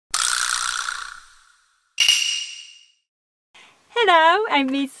Hello,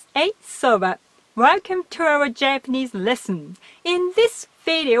 I'm Miss A Soba. Welcome to our Japanese lesson. In this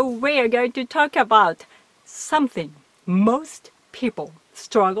video, we are going to talk about something most people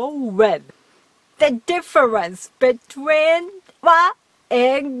struggle with. The difference between wa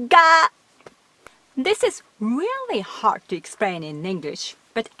and ga. This is really hard to explain in English,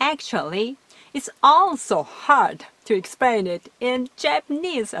 but actually, it's also hard to explain it in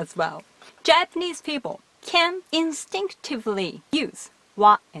Japanese as well. Japanese people can instinctively use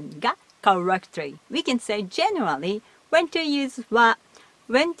wa and ga correctly. We can say generally when to use wa,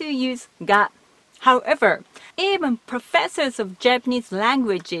 when to use ga. However, even professors of Japanese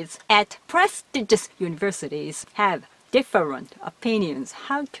languages at prestigious universities have different opinions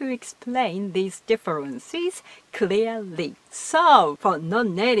how to explain these differences clearly. So, for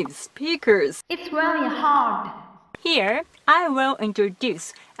non-native speakers, it's really hard. Here, I will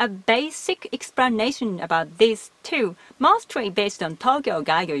introduce a basic explanation about these two, mostly based on Tokyo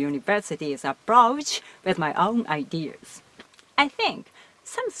Gago University's approach with my own ideas. I think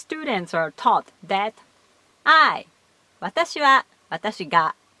some students are taught that I, 私は、私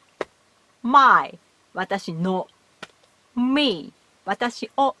が my, 私の me, 私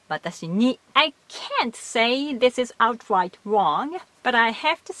を、私に I can't say this is outright wrong, but I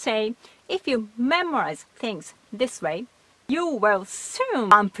have to say if you memorize things this way, you will soon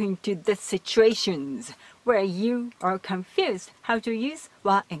bump into the situations where you are confused how to use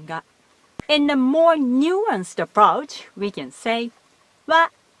wa and ga. In a more nuanced approach, we can say wa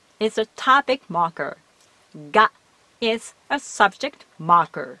is a topic marker, ga is a subject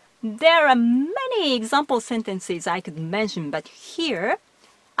marker. There are many example sentences I could mention, but here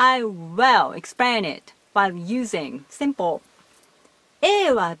I will explain it while using simple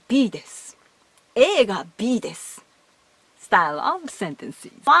A は B です。A が B です style of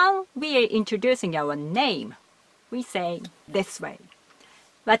sentences. While we are introducing our name, we say this way.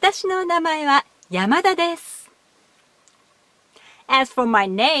 私の名前は山田です。As for my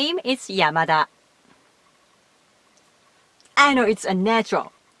name, it's Yamada. I know it's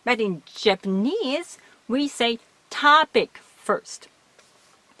unnatural, but in Japanese, we say topic first.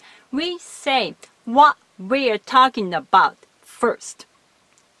 We say what we are talking about first.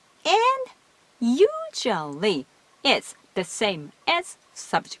 And usually, it's the same as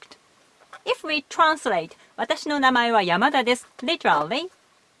subject. If we translate 私の名前は山田です literally,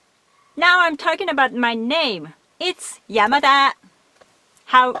 now I'm talking about my name. It's Yamada.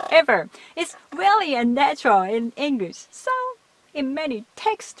 However, it's really unnatural in English. So, in many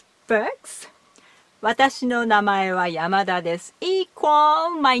textbooks, 私の名前は山田です equal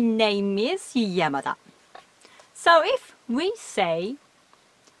my name is Yamada. So if we say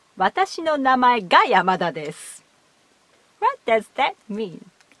私の名前が山田です what does that mean?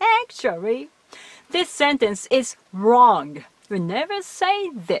 Actually, this sentence is wrong. We never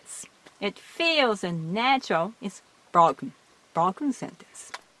say this. It feels unnatural. It's broken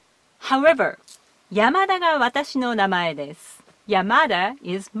sentence. However, 山田が私の名前です Yamada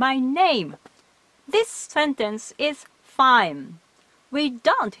is my name. This sentence is fine. We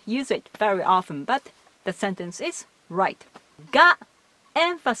don't use it very often, but the sentence is right. Ga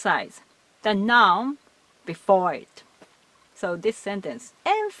emphasize the noun before it. So this sentence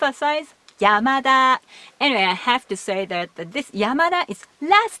emphasize Yamada. Anyway, I have to say that this Yamada is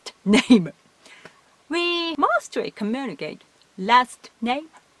last name. We mostly communicate last name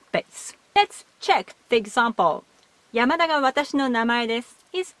base. Let's check the example. 山田が私の名前です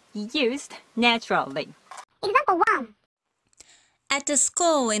is used naturally. Example 1. At the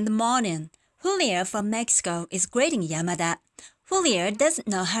school in the morning, Julia from Mexico is greeting Yamada. Julia doesn't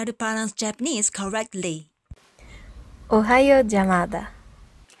know how to pronounce Japanese correctly. おはよう、山田。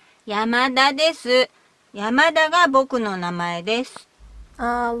山田です。山田が僕の名前です。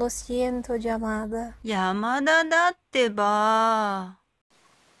lo siento, llamada. 山田だってば。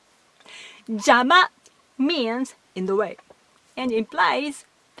Jama means in the way and implies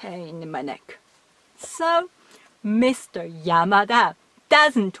pain in my neck. So, Mr. Yamada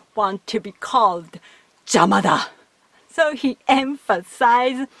doesn't want to be called Yamada. So he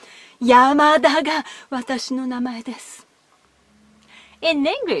emphasized 山田が私の名前です In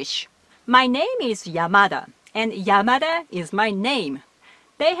English, my name is Yamada and Yamada is my name.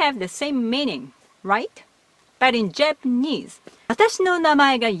 They have the same meaning, right? But in Japanese, 私の名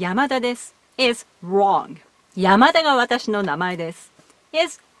前が山田です is wrong. 山田が私の名前です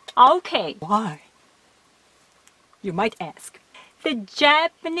is okay. Why? You might ask. The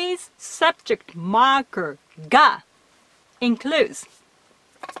Japanese subject marker が includes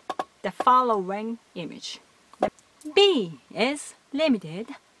the following image. B is limited.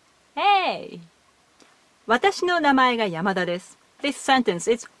 A. 私の名前が山田です。this sentence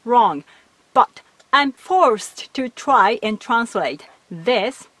is wrong, but I'm forced to try and translate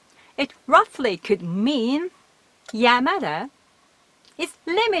this. It roughly could mean Yamada is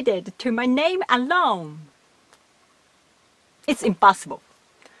limited to my name alone. It's impossible.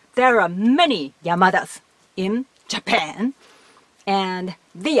 There are many Yamadas in Japan, and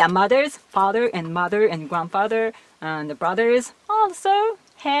the Yamada's father and mother and grandfather and the brothers also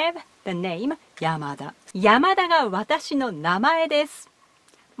have the name Yamada. Yamada が私の名前です。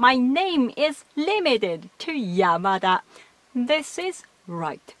My name is limited to Yamada. This is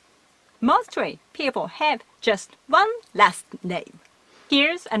right. Mostly people have just one last name.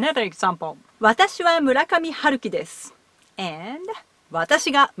 Here's another example. 私は村上春樹です。And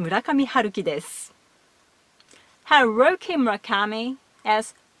私が村上春樹です。Haruki Murakami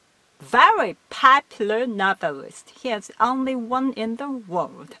is very popular novelist. He is the only one in the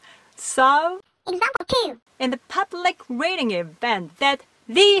world. So, Example 2. in the public reading event that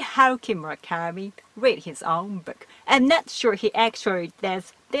the Haruki Murakami read his own book. I'm not sure he actually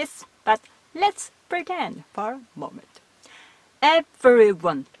does this, but let's pretend for a moment.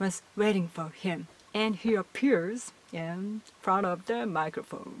 Everyone was waiting for him, and he appears in front of the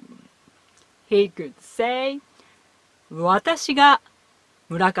microphone. He could say, 私が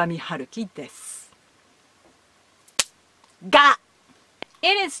村上春樹です。が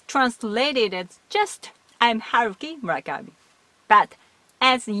It is translated as just I'm Haruki Murakami. But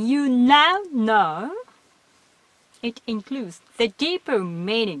as you now know, it includes the deeper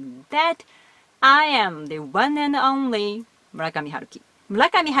meaning that I am the one and only Murakami Haruki.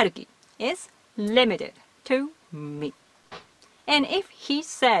 Murakami Haruki is limited to me. And if he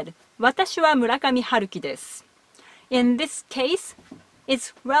said, 私は村上春樹です。In this case,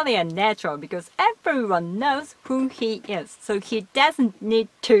 it's really unnatural because everyone knows who he is, so he doesn't need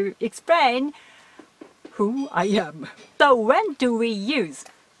to explain who I am. So when do we use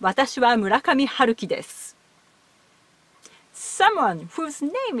私は村上春樹です? Someone whose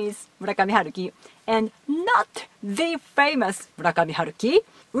name is Murakami Haruki and not the famous Murakami Haruki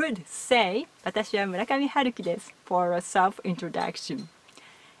would say 私は村上春樹です for a self-introduction.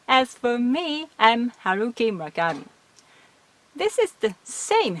 As for me, I'm Haruki Murakami. This is the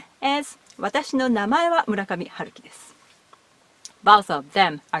same as 私の名前は村上春樹です. Both of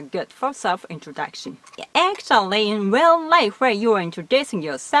them are good for self-introduction. Actually, in real life where you are introducing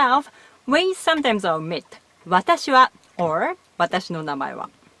yourself, we sometimes omit 私は or 私の名前は.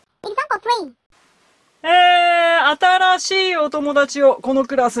 Example 3. 新しいお友達をこの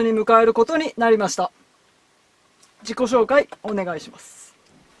クラスに迎えることになりました。自己紹介お願いします。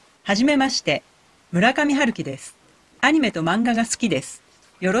はじめまして、村上春樹です。アニメと漫画が好きです。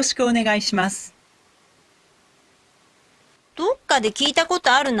よろしくお願いします。どっかで聞いたこ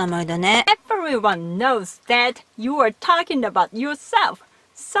とある名前だね。Everyone knows that you are talking about yourself,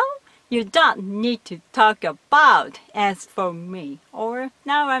 so you don't need to talk about as for me, or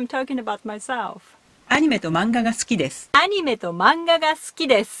now I'm talking about myself. アニメと漫画が好きです。アニメと漫画が好き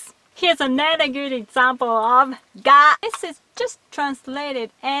です。Here's another good example of が. This is just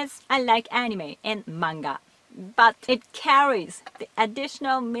translated as I like anime and manga, but it carries the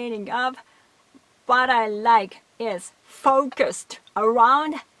additional meaning of what I like is focused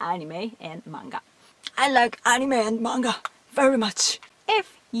around anime and manga. I like anime and manga very much.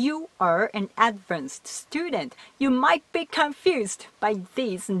 If you are an advanced student, you might be confused by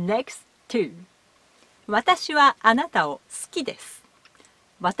these next two. 私はあなたを好きです。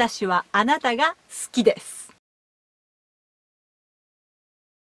私はあなたが好きです。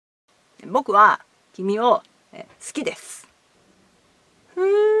僕は君を好きです。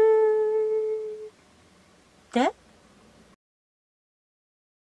で、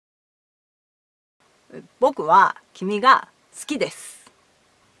僕は君が好きです。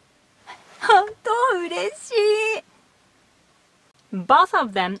本当嬉しい。Both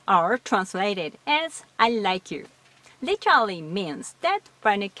of them are translated as I like you. Literally means that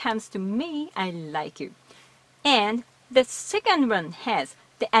when it comes to me, I like you. And the second one has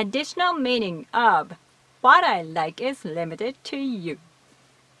the additional meaning of what I like is limited to you,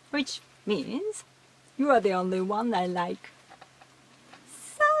 which means you are the only one I like.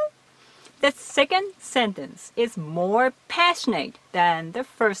 So, the second sentence is more passionate than the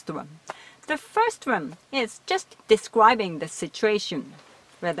first one. The first one is just describing the situation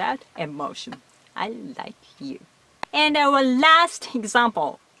without emotion. I like you. And our last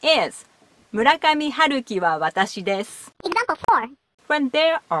example is 村上春樹は私です. Example 4. When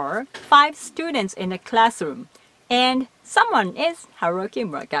there are 5 students in a classroom and someone is Haruki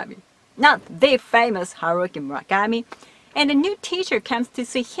Murakami, not the famous Haruki Murakami, and a new teacher comes to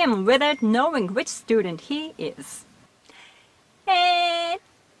see him without knowing which student he is.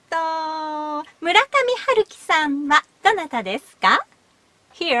 村上春樹さんはどなたですか？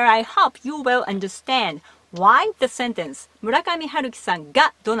 Here I hope you will understand why the sentence 村上春樹さん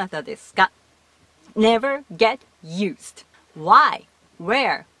がどなたですか never get used. Why,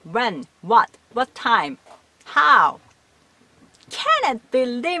 where, when, what time, how. Cannot be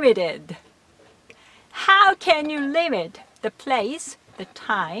limited. How can you limit the place, the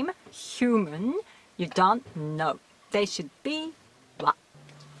time, human? You don't know. They should be what?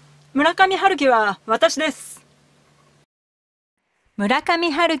 村上春樹は私です。村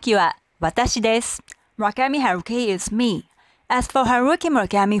上春樹は私です。Murakami Haruki is me. As for Haruki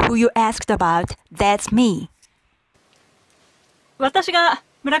Murakami who you asked about, that's me. 私が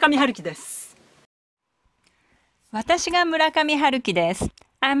村上春樹です。私が村上春樹です。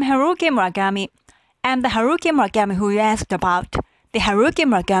I'm Haruki Murakami. I'm the Haruki Murakami who you asked about. The Haruki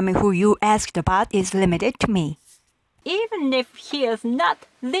Murakami who you asked about is limited to me. Even if he is not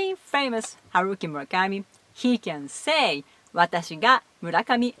the famous Haruki Murakami, he can say 私が村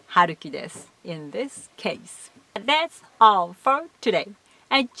上春樹です。In this case. That's all for today.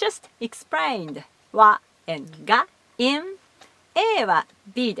 I just explained は and が in A は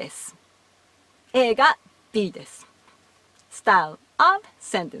B です。A が B です。Style of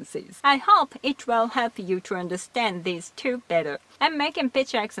sentences. I hope it will help you to understand these two better. I'm making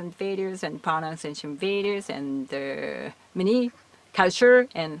pitch accent videos and pronunciation videos and mini culture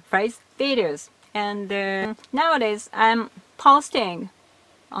and phrase videos. And nowadays I'm posting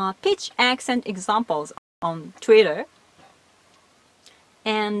pitch accent examples on Twitter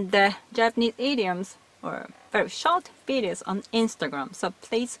and Japanese idioms or very short videos on Instagram. So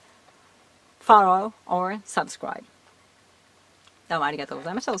please follow or subscribe. どうもありがとうご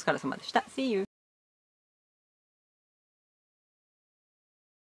ざいました。お疲れ様でした。See you!